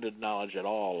limited knowledge at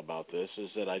all about this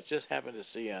is that I just happened to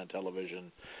see on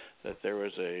television that there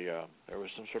was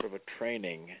some sort of a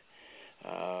training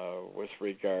with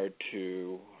regard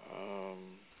to.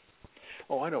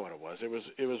 I know what it was.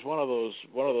 It was one of those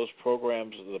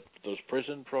programs, those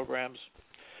prison programs,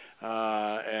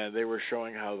 and they were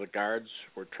showing how the guards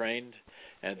were trained,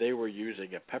 and they were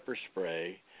using a pepper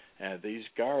spray. And these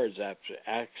guards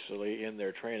actually, in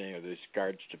their training, or these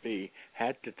guards-to-be,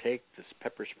 had to take this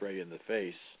pepper spray in the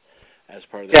face as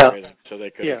part of their training so they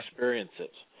could experience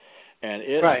it. And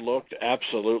it looked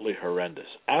absolutely horrendous,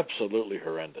 absolutely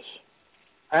horrendous.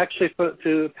 Actually,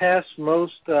 to pass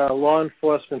most law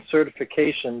enforcement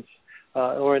certifications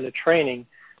or in the training,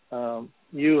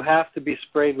 you have to be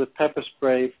sprayed with pepper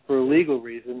spray for legal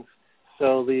reasons.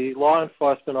 So the law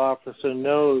enforcement officer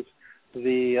knows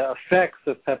the effects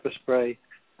of pepper spray,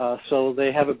 so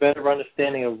they have a better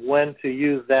understanding of when to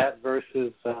use that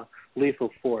versus lethal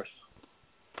force.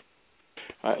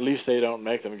 At least they don't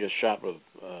make them get shot with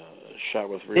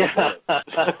real bullets.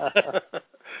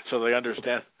 So they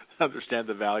understand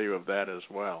the value of that as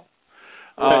well.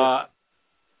 Right.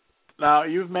 Now,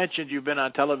 you've mentioned you've been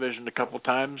on television a couple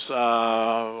times.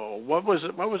 What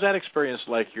was that experience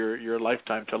like? Your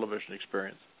lifetime television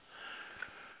experience?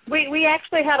 We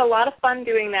actually had a lot of fun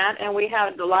doing that, and we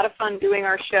had a lot of fun doing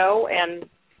our show, and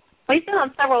we've been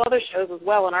on several other shows as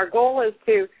well, and our goal is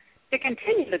to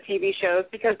continue the TV shows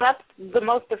because that's the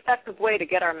most effective way to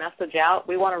get our message out.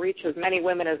 We want to reach as many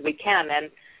women as we can,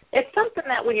 and it's something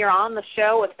that when you're on the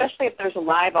show, especially if there's a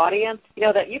live audience,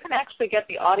 that you can actually get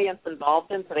the audience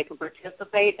involved in so they can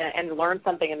participate and learn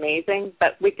something amazing,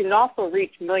 but we can also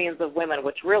reach millions of women,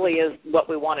 which really is what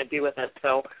we want to do with it.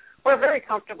 So we're very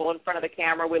comfortable in front of the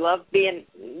camera. We love being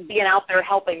out there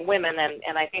helping women,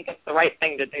 and I think it's the right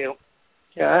thing to do.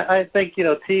 Yeah, I think,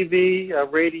 TV,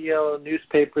 radio,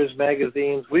 newspapers,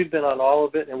 magazines, we've been on all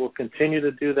of it, and we'll continue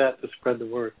to do that to spread the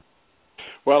word.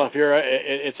 Well, if you're,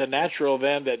 it's a natural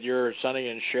then that you're Sonny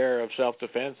and Cher of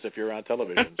self-defense if you're on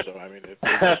television. So I mean,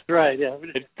 that's right. Yeah, we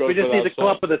just need to come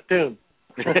up with a tune.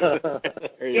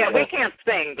 Yeah, we can't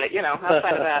sing, but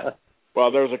outside of that.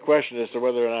 Well, there was a question as to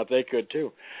whether or not they could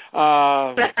too.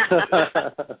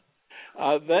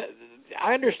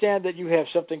 I understand that you have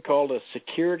something called a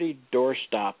security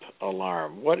doorstop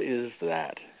alarm. What is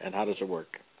that, and how does it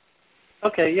work?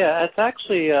 Okay, yeah, it's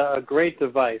actually a great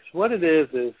device. What it is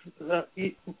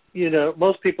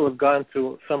most people have gone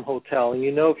to some hotel, and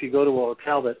if you go to a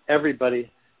hotel that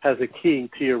everybody has a key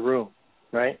to your room,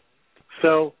 right?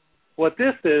 So what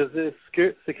this is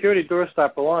security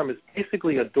doorstop alarm is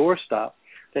basically a doorstop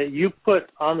that you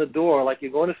put on the door, like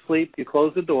you're going to sleep, you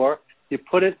close the door, you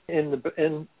put it in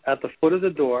at the foot of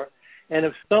the door, and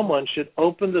if someone should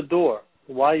open the door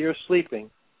while you're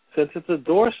sleeping, since it's a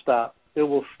doorstop, it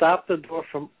will stop the door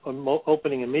from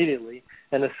opening immediately.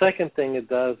 And the second thing it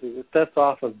does is it sets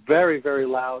off a very, very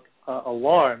loud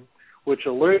alarm, which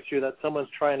alerts you that someone's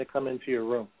trying to come into your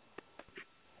room.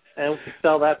 And we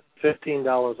sell that for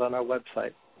 $15 on our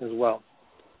website as well.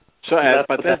 So,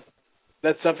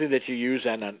 that's something that you use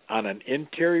on an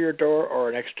interior door or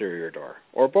an exterior door,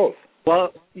 or both?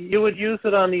 Well, you would use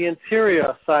it on the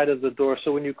interior side of the door.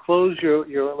 So when you close your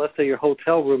let's say your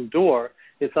hotel room door,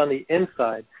 it's on the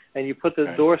inside, and you put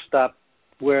the door stop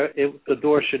where the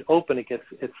door should open.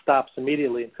 It stops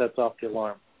immediately and sets off the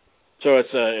alarm. So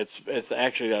it's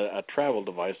actually a travel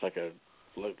device, like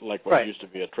what used to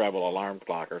be a travel alarm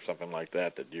clock or something like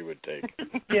that you would take.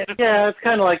 Yeah, it's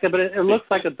kind of like that, but it looks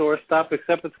like a door stop,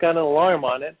 except it's got an alarm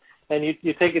on it, and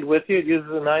you take it with you. It uses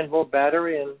a 9-volt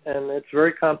battery, and it's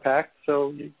very compact,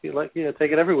 so you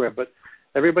take it everywhere. But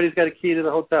everybody's got a key to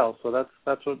the hotel, so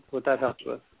that's what that helps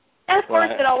with. And of course,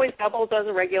 it always doubles as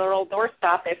a regular old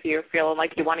doorstop if you're feeling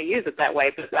like you want to use it that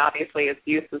way, but obviously its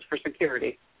use is for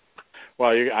security.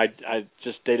 Well, I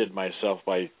just dated myself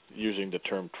by using the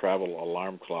term travel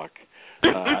alarm clock.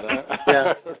 I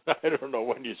don't know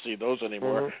when you see those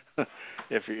anymore. Mm-hmm.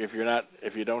 If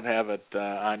you don't have it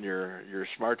on your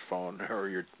smartphone or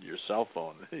your cell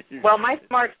phone. Well, my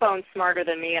smartphone's smarter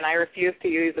than me, and I refuse to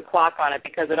use a clock on it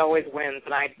because it always wins,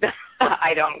 and I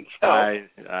don't. So.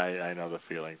 I know the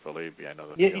feeling. Believe me, I know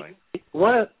the feeling.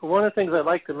 One of the things I'd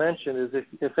like to mention is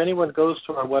if anyone goes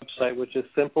to our website, which is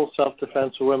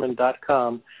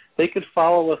simpleselfdefenseforwomen.com, they could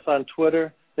follow us on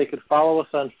Twitter. They could follow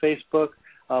us on Facebook.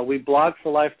 We blog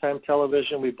for Lifetime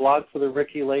Television. We blog for the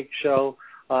Ricky Lake Show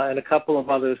and a couple of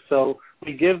others. So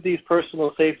we give these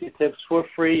personal safety tips for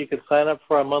free. You can sign up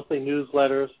for our monthly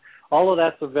newsletters. All of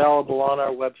that's available on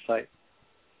our website.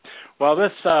 Well,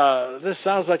 this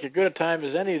sounds like as good a time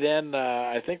as any. Then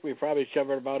I think we probably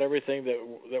covered about everything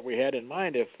that we had in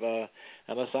mind.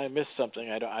 Unless I missed something,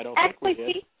 I don't think we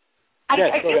did. I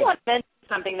do want to mention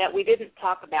something that we didn't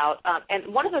talk about,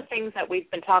 and one of the things that we've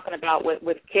been talking about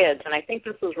with kids, and I think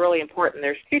this was really important.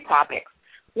 There's two topics.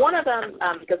 One of them,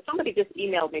 because somebody just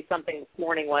emailed me something this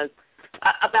morning, was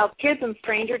about kids and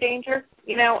stranger danger.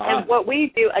 And what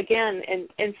we do again,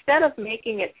 instead of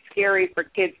making it scary for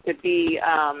kids to be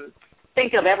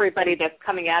think of everybody that's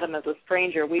coming at them as a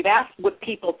stranger, we've asked with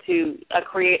people to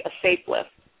create a safe list.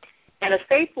 And a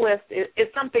safe list is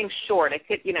something short. It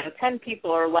could, 10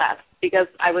 people or less, because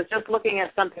I was just looking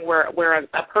at something where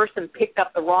a person picked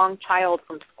up the wrong child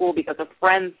from school because a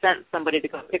friend sent somebody to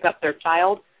go pick up their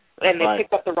child, and they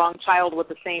picked up the wrong child with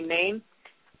the same name.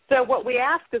 So what we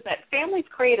ask is that families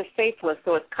create a safe list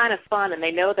so it's kind of fun, and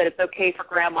they know that it's okay for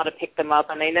Grandma to pick them up,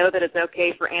 and they know that it's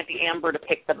okay for Auntie Amber to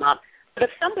pick them up. But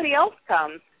if somebody else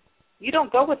comes, you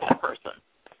don't go with that person.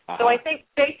 So I think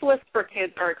safe lists for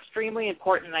kids are extremely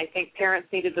important, and I think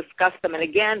parents need to discuss them. And,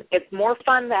 again, it's more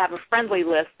fun to have a friendly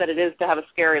list than it is to have a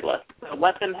scary list. So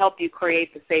let them help you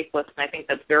create the safe list, and I think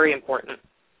that's very important.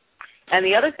 And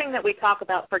the other thing that we talk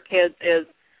about for kids is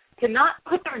to not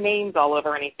put their names all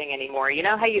over anything anymore. You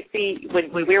know how you see when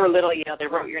we were little, they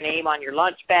wrote your name on your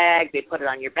lunch bag, they put it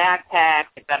on your backpack,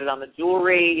 they've got it on the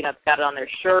jewelry, they've got it on their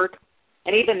shirt.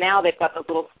 And even now they've got those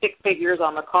little stick figures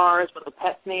on the cars with the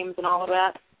pets' names and all of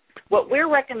that. What we're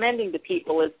recommending to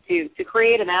people is to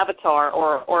create an avatar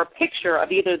or a picture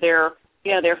of either their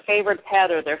favorite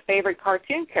pet or their favorite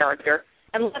cartoon character,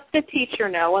 and let the teacher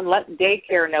know and let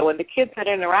daycare know and the kids that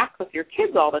interact with your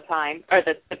kids all the time, or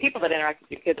the people that interact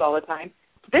with your kids all the time.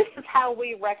 This is how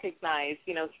we recognize,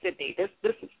 Sydney.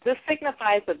 This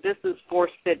signifies that this is for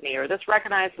Sydney, or this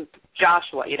recognizes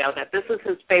Joshua, that this is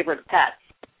his favorite pet.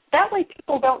 That way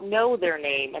people don't know their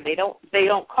name and they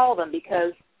don't call them,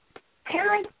 because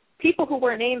parents, people who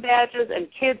wear name badges, and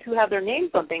kids who have their names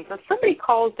on things, if somebody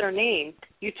calls their name,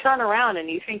 you turn around and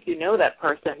you think you know that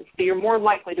person, so you're more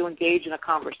likely to engage in a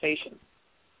conversation.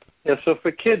 Yeah, so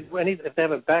for kids, if they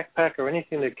have a backpack or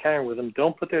anything they're carrying with them,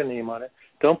 don't put their name on it.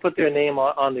 Don't put their name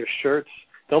on their shirts.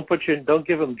 Don't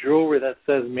give them jewelry that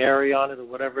says Mary on it or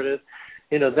whatever it is.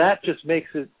 That just makes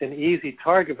it an easy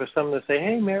target for someone to say,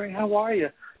 "Hey, Mary, how are you?"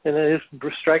 And then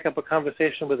just strike up a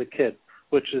conversation with a kid,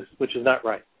 which is not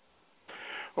right.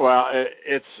 Well,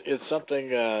 it's something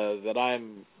that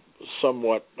I'm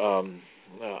somewhat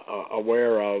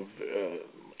aware of.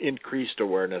 Increased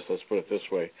awareness, let's put it this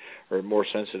way, or more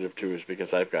sensitive to, is because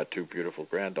I've got two beautiful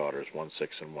granddaughters, 1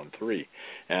 6 and 1 3,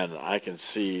 and I can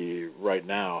see right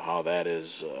now how that is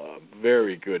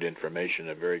very good information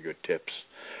and very good tips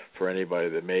for anybody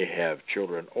that may have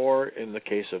children, or in the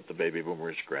case of the baby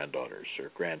boomers, granddaughters or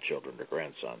grandchildren or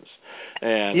grandsons.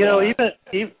 And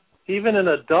even an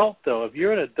adult, though, if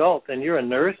you're an adult and you're a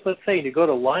nurse, let's say, and you go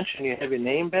to lunch and you have your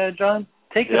name badge on,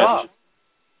 take it off.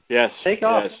 Yes. Take it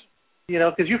off.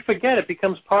 Because you forget, it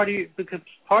becomes part of you.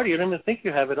 You don't even think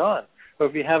you have it on. Or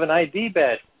if you have an ID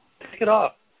badge, take it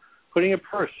off. Put it in your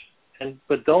purse.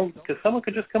 But don't, because someone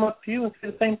could just come up to you and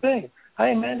say the same thing. Hi,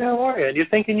 Amanda, how are you? And you're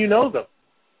thinking you know them.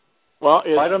 Well,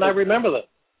 why don't I remember them?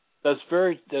 That's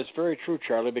very true,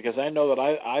 Charlie. Because I know that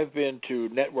I've been to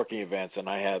networking events, and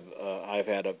I've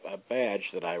had a badge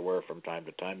that I wear from time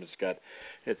to time.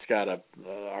 It's got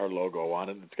our logo on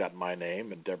it. It's got my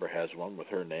name, and Deborah has one with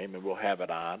her name, and we'll have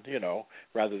it on.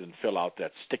 Rather than fill out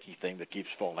that sticky thing that keeps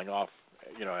falling off.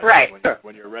 Right.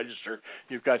 When you're registered,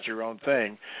 you've got your own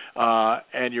thing,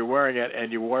 and you're wearing it,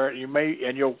 and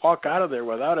you'll walk out of there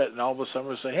without it, and all of a sudden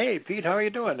we'll say, "Hey, Pete, how are you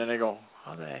doing?" And they go,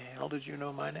 "How the hell did you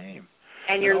know my name?"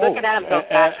 And you're looking at them so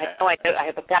fast.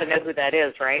 I've got to know who that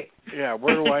is, right? Yeah.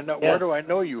 Where do I know? Where do I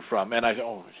know you from? And I say,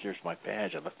 "Oh, here's my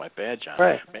badge. I left my badge on."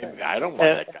 Right. Maybe I don't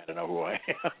want that guy to know who I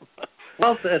am.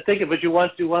 Well, think of it. Do you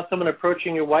want someone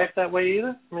approaching your wife that way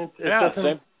either? I mean,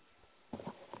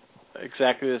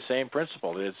 exactly the same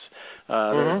principle. It's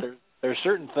there's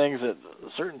certain things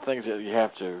that you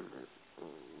have to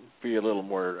be a little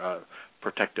more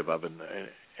protective of, and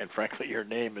frankly, your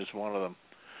name is one of them.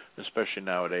 Especially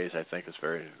nowadays, I think it's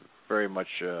very, very much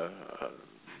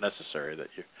necessary that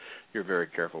you're very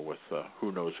careful with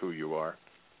who knows who you are.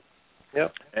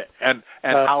 Yep. And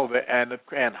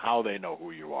how they know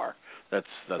who you are. That's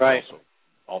right.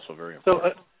 also very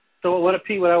important. So what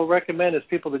I would recommend is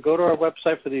people to go to our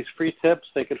website for these free tips.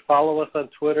 They could follow us on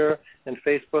Twitter and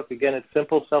Facebook. Again, it's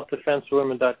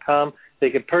simpleselfdefensewomen.com. They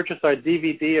could purchase our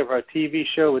DVD of our TV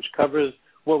show, which covers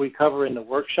what we cover in the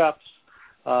workshops.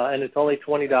 And it's only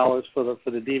 $20 for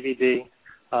the DVD.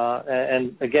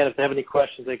 And again, if they have any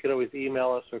questions, they could always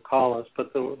email us or call us.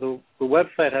 But the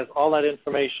website has all that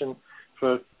information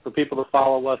for people to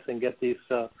follow us and get these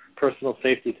personal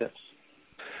safety tips.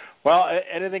 Well,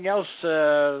 anything else?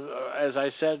 As I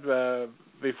said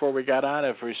before we got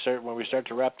on, when we start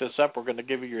to wrap this up, we're going to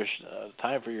give you your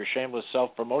time for your shameless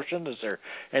self-promotion. Is there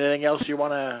anything else you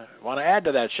want to add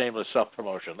to that shameless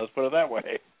self-promotion? Let's put it that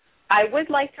way. I would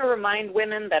like to remind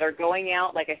women that are going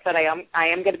out. Like I said, I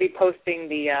am going to be posting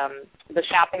the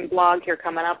shopping blog here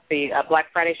coming up, the Black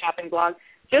Friday shopping blog,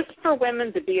 just for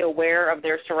women to be aware of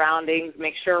their surroundings.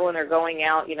 Make sure when they're going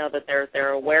out, that they're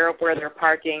aware of where they're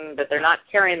parking, that they're not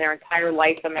carrying their entire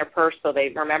life in their purse, so they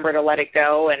remember to let it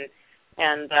go. And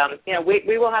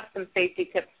we will have some safety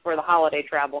tips for the holiday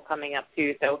travel coming up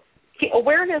too. So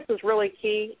awareness is really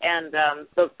key. And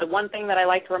the one thing that I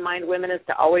like to remind women is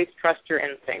to always trust your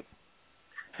instincts.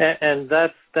 And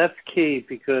that's key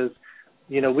because,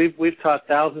 we've taught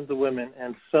thousands of women,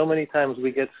 and so many times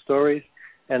we get stories,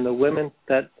 and the women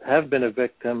that have been a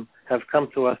victim have come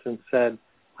to us and said,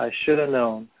 "I should have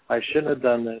known. I shouldn't have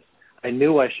done this. I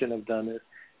knew I shouldn't have done this."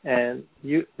 And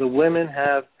the women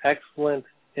have excellent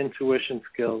intuition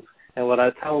skills, and what I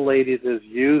tell ladies is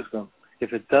use them.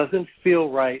 If it doesn't feel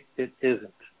right, it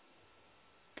isn't.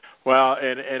 Well,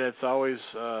 and it's always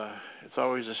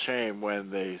a shame when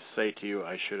they say to you,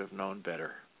 "I should have known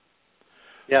better."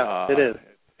 Yeah, it is.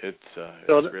 It's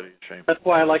really a shame. That's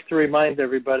why I like to remind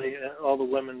everybody, all the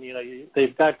women,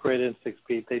 they've got great instincts,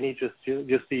 Pete. They need just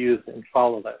to use it and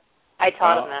follow that. I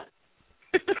taught them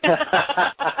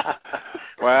that.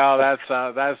 Well, that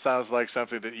sounds like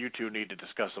something that you two need to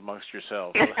discuss amongst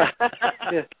yourselves.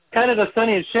 Yeah, kind of the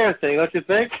Sonny and Cher thing, don't you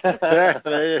think?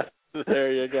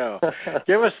 There you go.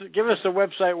 Give us the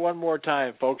website one more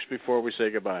time, folks, before we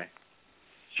say goodbye.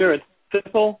 Sure. It's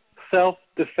Simple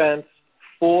Self-Defense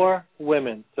for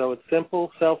Women. So it's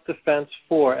Simple Self-Defense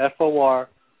for FOR,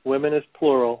 women is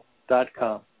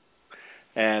plural.com.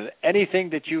 And anything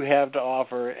that you have to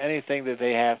offer, anything that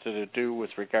they have to do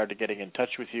with regard to getting in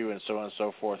touch with you and so on and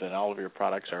so forth, and all of your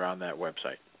products are on that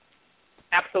website.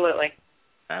 Absolutely.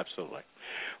 Absolutely.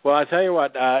 Well, I tell you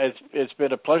what, it's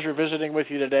been a pleasure visiting with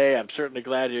you today. I'm certainly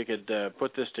glad you could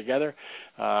put this together.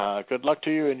 Good luck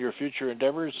to you in your future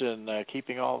endeavors and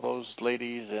keeping all those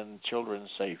ladies and children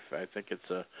safe. I think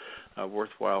it's a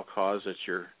worthwhile cause that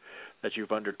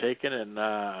you've undertaken, and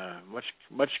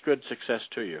much good success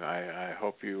to you. I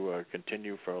hope you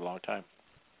continue for a long time.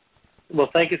 Well,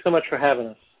 thank you so much for having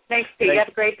us. Thanks, Steve. Have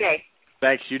a great day.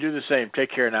 Thanks. You do the same. Take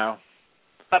care now.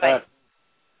 Bye-bye.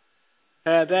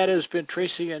 That has been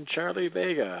Tracy and Charley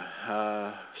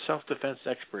Vega, self-defense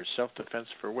experts, self-defense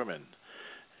for women.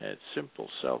 It's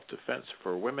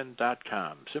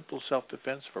simpleselfdefenseforwomen.com,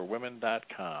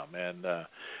 simpleselfdefenseforwomen.com. And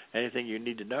anything you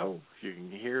need to know, you can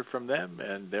hear from them,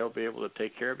 and they'll be able to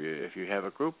take care of you. If you have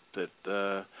a group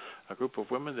of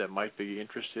women that might be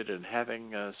interested in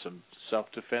having some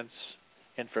self-defense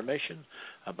information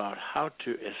about how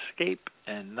to escape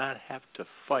and not have to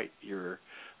fight your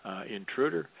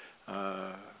intruder,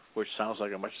 which sounds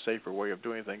like a much safer way of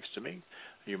doing things to me,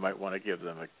 you might want to give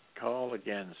them a call.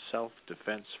 Again,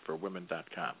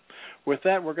 selfdefenseforwomen.com. With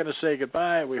that, we're going to say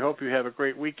goodbye. We hope you have a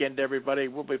great weekend, everybody.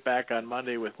 We'll be back on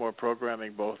Monday with more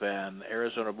programming, both on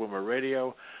Arizona Boomer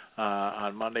Radio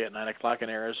on Monday at 9 o'clock in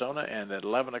Arizona, and at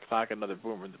 11 o'clock another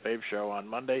Boomer and the Babe Show on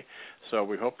Monday. So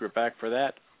we hope you're back for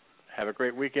that. Have a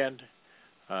great weekend.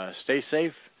 Stay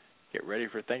safe. Get ready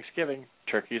for Thanksgiving.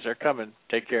 Turkeys are coming.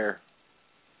 Take care.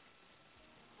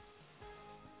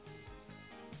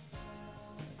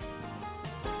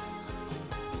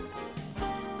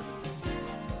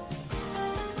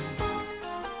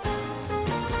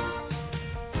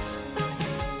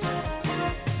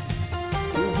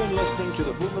 To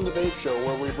the Boom and the Babe Show,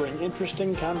 where we bring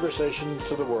interesting conversation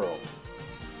to the world.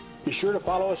 Be sure to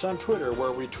follow us on Twitter,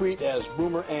 where we tweet as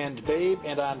Boomer and Babe,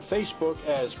 and on Facebook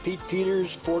as Pete Peters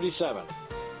 47.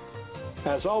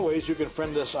 As always, you can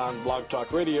friend us on Blog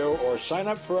Talk Radio or sign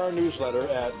up for our newsletter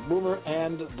at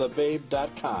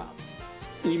boomerandthebabe.com.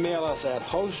 Email us at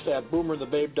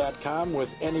host@boomerandthebabe.com with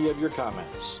any of your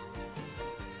comments.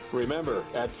 Remember,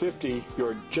 at 50,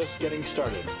 you're just getting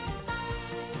started.